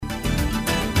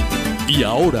Y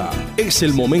ahora es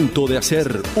el momento de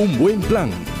hacer un buen plan.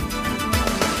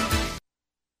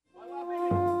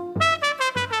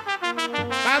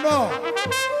 ¡Vamos!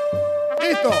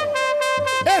 ¡Listo!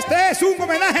 Este es un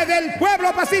homenaje del pueblo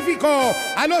pacífico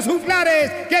a los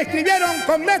juglares que escribieron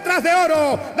con letras de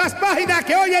oro las páginas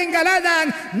que hoy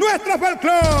engalanan nuestro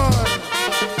folclore.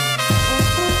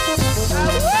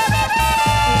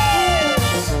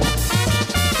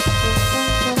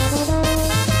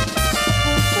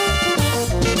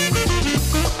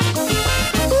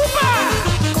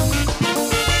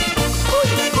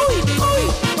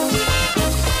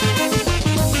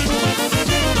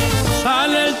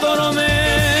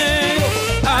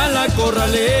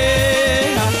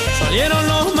 Salieron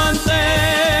los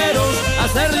manteros a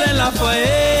hacerle la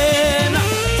faena,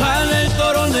 sale el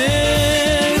toro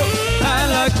negro a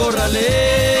la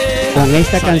corralera. Con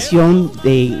esta canción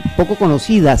poco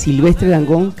conocida, Silvestre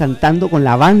Dangond cantando con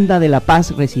la Banda de la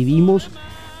Paz, recibimos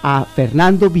a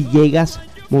Fernando Villegas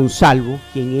Monsalvo,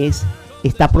 quien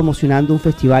está promocionando un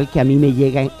festival que a mí me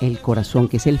llega en el corazón,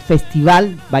 que es el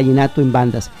Festival Vallenato en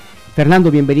Bandas.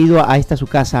 Fernando, bienvenido a esta su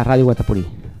casa, Radio Guatapurí.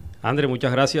 André,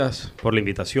 muchas gracias por la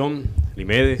invitación.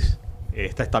 Limedes,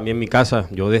 esta es también mi casa.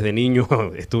 Yo desde niño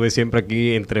estuve siempre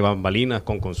aquí entre bambalinas,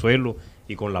 con Consuelo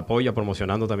y con La Polla,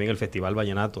 promocionando también el Festival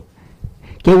Vallenato.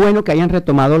 Qué bueno que hayan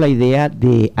retomado la idea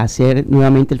de hacer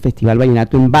nuevamente el Festival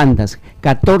Vallenato en Bandas,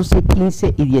 14,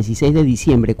 15 y 16 de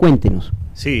diciembre. Cuéntenos.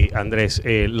 Sí, Andrés,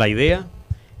 la idea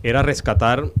era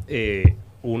rescatar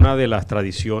una de las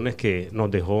tradiciones que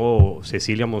nos dejó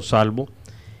Cecilia Monsalvo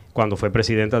cuando fue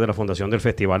presidenta de la fundación del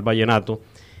Festival Vallenato,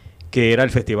 que era el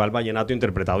Festival Vallenato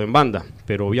interpretado en banda.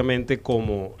 Pero obviamente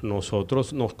como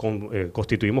nosotros nos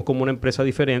constituimos como una empresa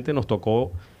diferente, nos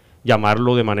tocó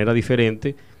llamarlo de manera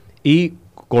diferente y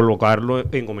colocarlo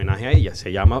en homenaje a ella.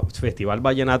 Se llama Festival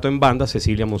Vallenato en Banda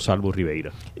Cecilia Monsalvo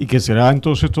Ribeira. Y que será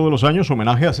entonces todos los años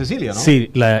homenaje a Cecilia, ¿no?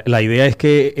 Sí, la idea es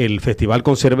que el festival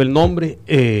conserve el nombre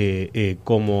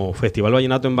como Festival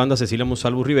Vallenato en Banda Cecilia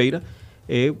Monsalvo Ribeira,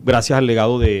 gracias al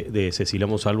legado de Cecilia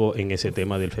Monsalvo en ese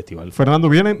tema del festival. Fernando,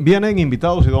 ¿vienen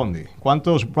invitados de dónde?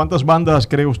 ¿Cuántas bandas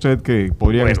cree usted que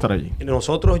podrían estar allí?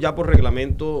 Nosotros ya por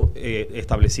reglamento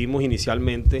establecimos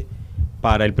inicialmente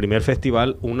para el primer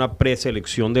festival una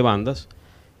preselección de bandas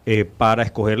para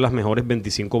escoger las mejores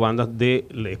 25 bandas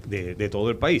de todo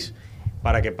el país,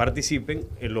 para que participen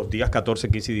en los días 14,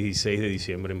 15 y 16 de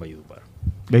diciembre en Valledupar.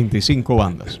 25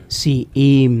 bandas. Sí,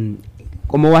 y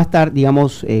 ¿cómo va a estar,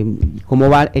 digamos, cómo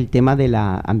va el tema de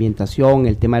la ambientación,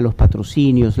 el tema de los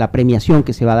patrocinios, la premiación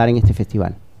que se va a dar en este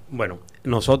festival? Bueno,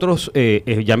 nosotros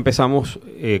ya empezamos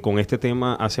con este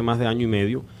tema hace más de año y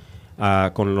medio,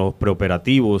 con los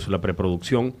preoperativos, la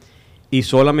preproducción, y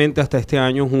solamente hasta este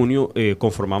año, junio,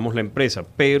 conformamos la empresa,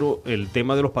 pero el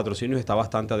tema de los patrocinios está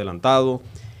bastante adelantado.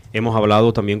 Hemos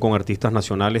hablado también con artistas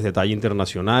nacionales de talla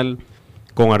internacional,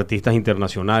 con artistas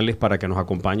internacionales para que nos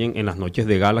acompañen en las noches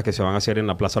de gala que se van a hacer en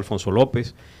la Plaza Alfonso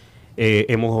López.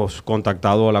 Hemos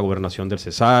contactado a la Gobernación del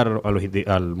Cesar,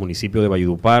 al municipio de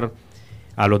Valledupar,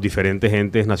 a los diferentes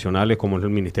entes nacionales como es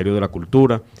el Ministerio de la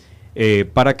Cultura,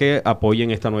 para que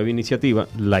apoyen esta nueva iniciativa.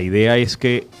 La idea es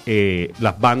que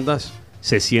las bandas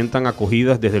se sientan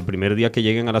acogidas desde el primer día que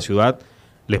lleguen a la ciudad.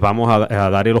 Les vamos a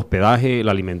dar el hospedaje,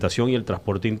 la alimentación y el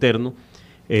transporte interno,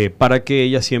 para que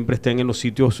ellas siempre estén en los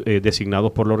sitios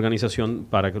designados por la organización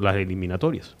para las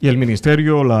eliminatorias. ¿Y el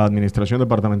ministerio, la administración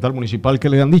departamental municipal, qué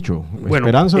le han dicho? Bueno,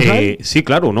 ¿Esperanzas hay? Sí,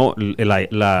 claro, no.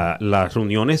 Las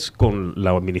reuniones con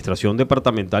la administración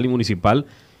departamental y municipal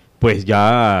pues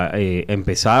ya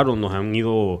empezaron, nos han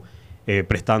ido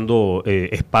prestando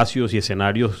espacios y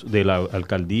escenarios de la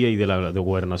alcaldía y de la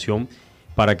gobernación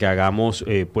para que hagamos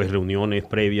pues reuniones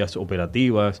previas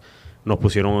operativas. Nos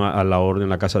pusieron a la orden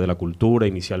la Casa de la Cultura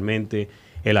inicialmente,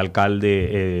 el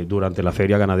alcalde durante la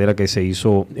feria ganadera que se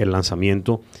hizo el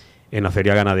lanzamiento en la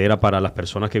feria ganadera para las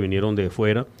personas que vinieron de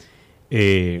fuera,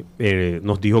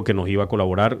 nos dijo que nos iba a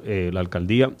colaborar la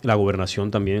alcaldía. La gobernación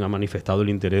también ha manifestado el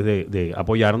interés de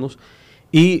apoyarnos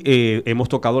y hemos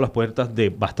tocado las puertas de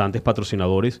bastantes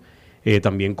patrocinadores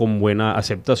también con buena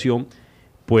aceptación.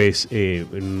 Pues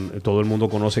todo el mundo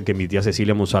conoce que mi tía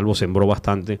Cecilia Monsalvo sembró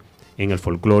bastante en el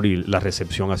folclore y la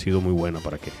recepción ha sido muy buena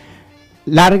para que...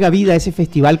 Larga vida ese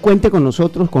festival. Cuente con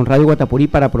nosotros, con Radio Guatapurí,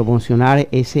 para promocionar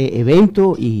ese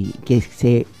evento y que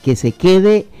se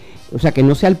quede, o sea, que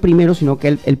no sea el primero, sino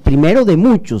que el primero de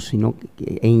muchos, sino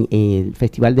que en el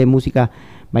Festival de Música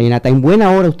Vallenata. En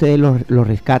buena hora ustedes lo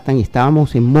rescatan y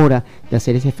estábamos en mora de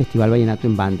hacer ese Festival Vallenato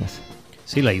en Bandas.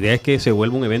 Sí, la idea es que se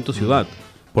vuelva un evento ciudad,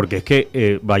 porque es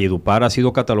que Valledupar ha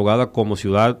sido catalogada como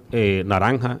ciudad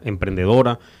naranja,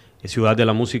 emprendedora, ciudad de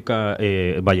la música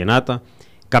vallenata,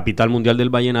 capital mundial del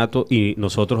vallenato, y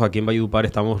nosotros aquí en Valledupar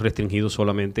estamos restringidos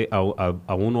solamente a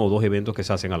 1 o 2 eventos que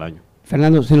se hacen al año.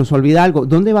 Fernando, se nos olvida algo.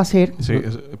 ¿Dónde va a ser? Sí,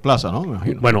 es plaza, ¿no? Me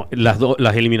imagino. Bueno,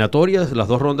 las eliminatorias, las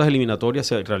 2 rondas eliminatorias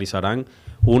se realizarán,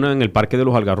 una en el Parque de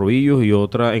los Algarrobillos y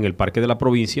otra en el Parque de la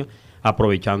Provincia,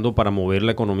 aprovechando para mover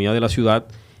la economía de la ciudad,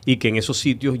 y que en esos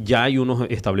sitios ya hay unos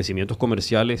establecimientos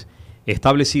comerciales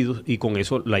establecidos, y con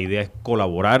eso la idea es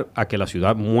colaborar a que la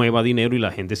ciudad mueva dinero y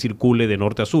la gente circule de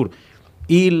norte a sur.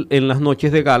 Y en las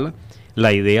noches de gala,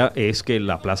 la idea es que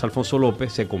la Plaza Alfonso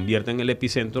López se convierta en el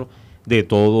epicentro de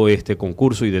todo este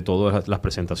concurso y de todas las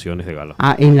presentaciones de gala.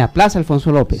 Ah, en la Plaza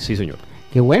Alfonso López. Sí, señor.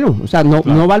 Qué bueno, o sea, no,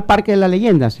 Claro. no va al Parque de la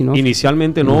Leyenda, sino...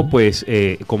 Inicialmente no, pues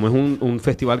como es un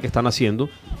festival que están haciendo,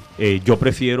 yo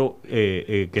prefiero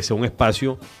que sea un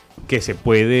espacio que se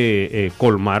puede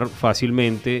colmar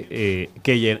fácilmente,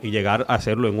 llegar a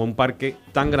hacerlo en un parque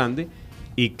tan grande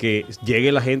y que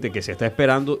llegue la gente que se está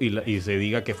esperando y se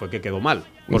diga que fue que quedó mal,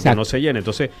 porque Exacto. no se llena.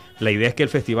 Entonces, la idea es que el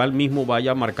festival mismo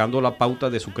vaya marcando la pauta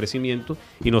de su crecimiento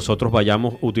y nosotros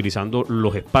vayamos utilizando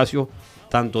los espacios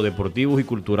tanto deportivos y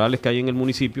culturales que hay en el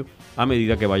municipio a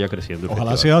medida que vaya creciendo el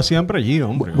Ojalá festival. sea siempre allí,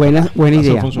 hombre. Buena Plaza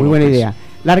idea, Alfonso muy buena López. idea.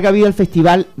 Larga vida al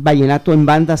Festival Vallenato en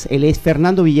Bandas. Él es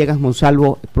Fernando Villegas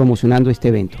Monsalvo promocionando este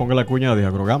evento. Ponga la cuña de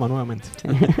agrogama nuevamente.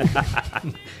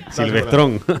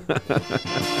 Silvestrón.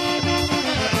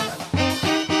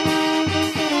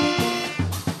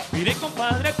 Mire,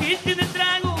 compadre, aquí tiene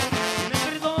trago,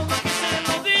 me perdona que se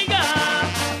lo diga,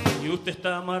 y usted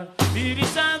está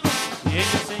martirizado, y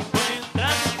ella se